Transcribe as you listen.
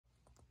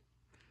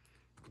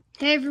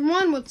Hey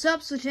everyone, what's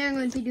up? So today I'm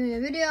going to be doing a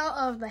video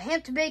of the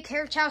Hampton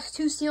Carriage House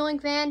 2 ceiling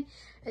fan.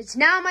 It's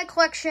now in my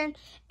collection,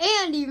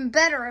 and even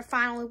better, it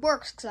finally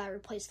works because I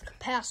replaced the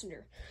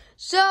capacitor.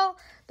 So,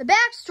 the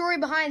backstory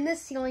behind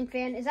this ceiling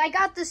fan is I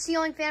got this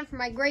ceiling fan from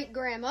my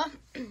great-grandma,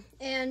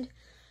 and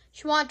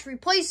she wanted to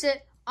replace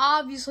it,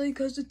 obviously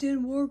because it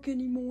didn't work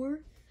anymore.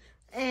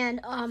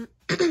 And,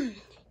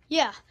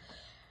 yeah.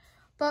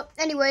 But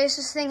anyways,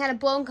 this thing had a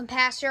blown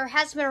capacitor. It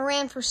hasn't been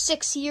around for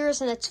 6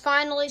 years, and it's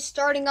finally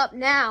starting up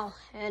now.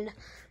 And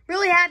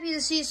really happy to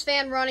see this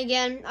fan run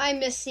again. I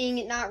miss seeing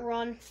it not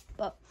run,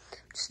 but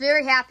just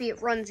very happy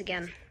it runs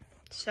again.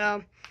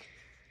 So,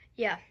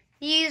 yeah.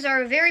 These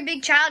are very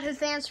big childhood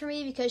fans for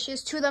me because she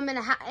has 2 of them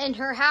in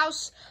her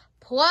house,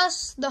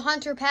 plus the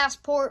Hunter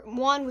Passport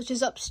one, which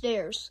is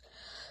upstairs.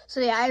 So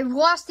yeah, I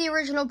lost the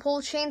original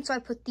pull chain, so I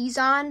put these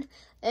on.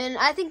 And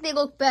I think they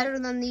look better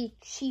than the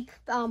cheap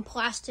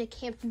plastic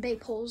Hampton Bay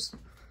poles.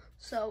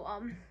 So,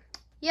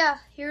 yeah,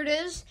 here it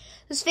is.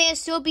 This fan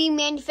is still being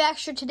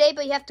manufactured today,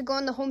 but you have to go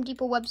on the Home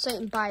Depot website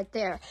and buy it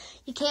there.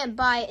 You can't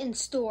buy it in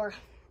store.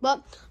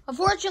 But,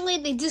 unfortunately,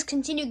 they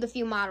discontinued the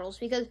few models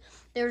because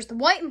there's the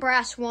white and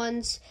brass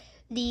ones,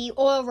 the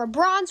oil rub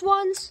bronze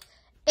ones,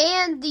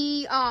 and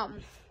the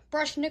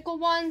brushed nickel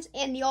ones,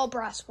 and the all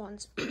brass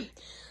ones.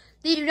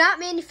 They do not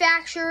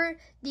manufacture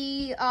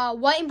the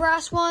white and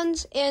brass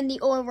ones and the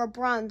oil rub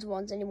bronze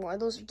ones anymore.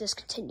 Those are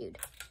discontinued.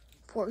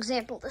 For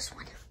example, this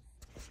one.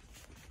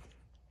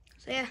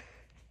 So yeah,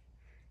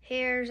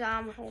 here's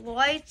all the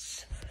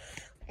lights.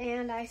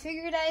 And I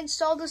figured I'd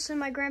install this in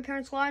my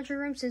grandparents' laundry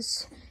room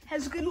since it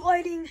has good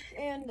lighting.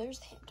 And there's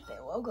the Hampton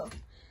Bay logo.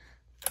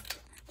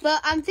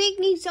 But I'm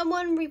thinking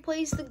someone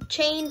replaced the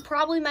chain,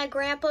 probably my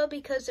grandpa,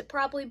 because it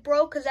probably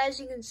broke. Because as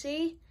you can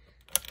see,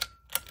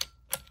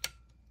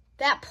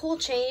 that pull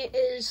chain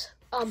is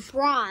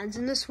bronze,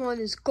 and this one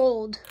is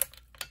gold,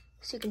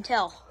 as you can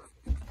tell.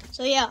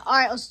 So yeah, all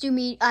right, let's do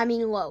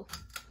low.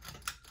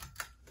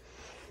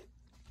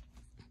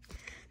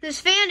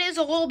 This fan is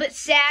a little bit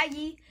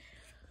saggy,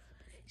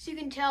 as you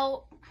can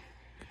tell,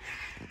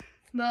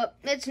 but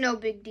it's no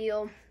big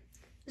deal.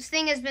 This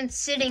thing has been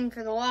sitting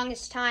for the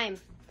longest time,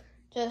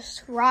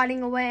 just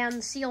rotting away on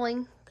the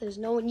ceiling because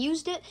no one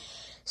used it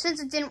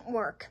since it didn't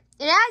work.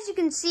 And as you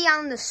can see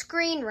on the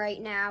screen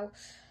right now,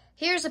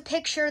 here's a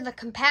picture of the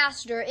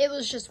capacitor. It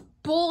was just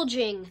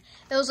bulging.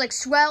 It was like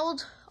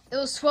swelled. It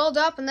was swelled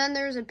up, and then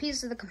there's a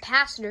piece of the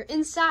capacitor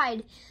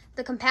inside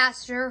the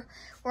capacitor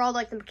where all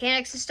like the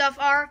mechanics and stuff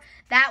are.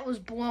 That was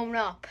blown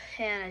up.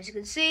 And as you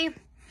can see, a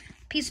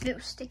piece of it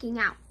was sticking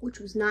out, which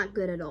was not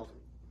good at all.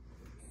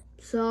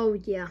 So,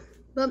 yeah.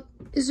 But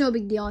it's no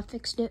big deal. I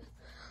fixed it.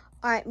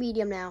 All right,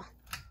 medium now.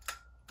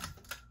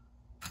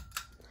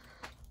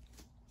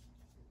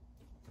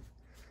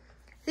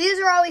 These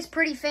are always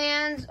pretty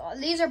fans.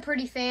 These are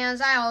pretty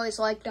fans. I always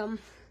liked them.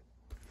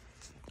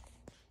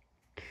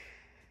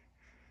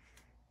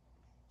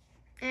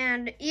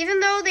 And even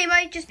though they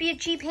might just be a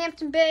cheap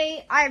Hampton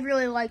Bay, I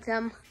really like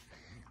them.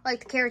 I like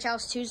the Carriage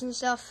House 2s and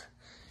stuff.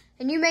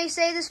 And you may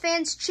say this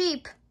fan's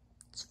cheap.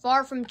 It's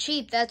far from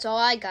cheap. That's all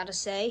I gotta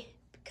say.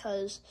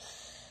 Because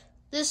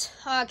this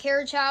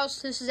Carriage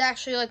House, this is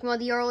actually like one of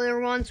the earlier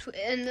ones,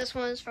 and this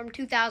one is from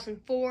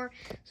 2004.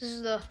 This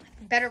is the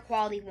better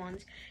quality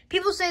ones.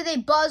 People say they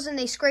buzz and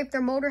they scrape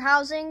their motor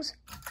housings.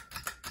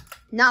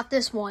 Not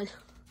this one.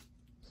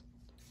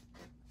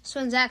 This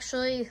one's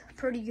actually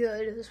pretty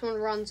good. This one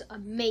runs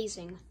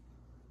amazing.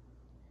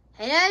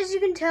 And as you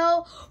can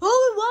tell,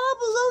 oh, it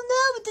wobbles, oh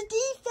no, it's a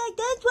defect,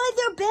 that's why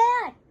they're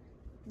bad.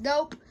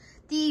 Nope.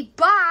 The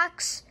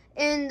box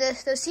in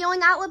the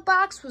ceiling outlet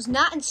box was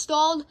not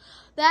installed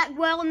that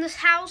well in this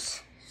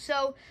house,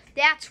 so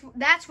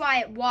that's why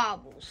it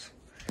wobbles.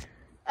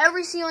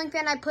 Every ceiling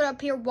fan I put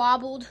up here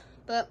wobbled,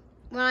 but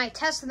when I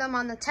tested them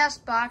on the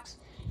test box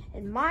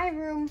in my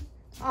room,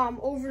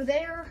 over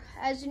there,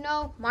 as you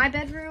know, my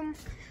bedroom,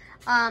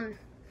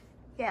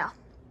 yeah,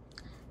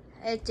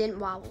 it didn't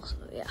wobble, so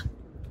yeah.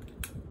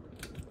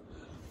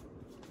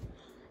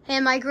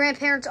 And my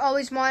grandparents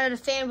always wanted a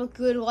fan with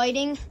good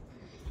lighting,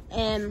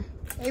 and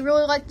they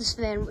really like this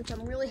fan, which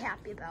I'm really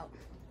happy about.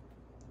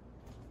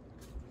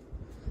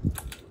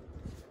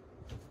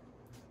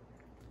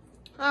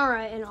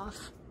 Alright, and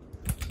off.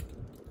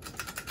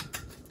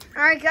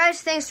 Alright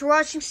guys, thanks for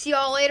watching. See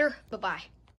y'all later. Bye-bye.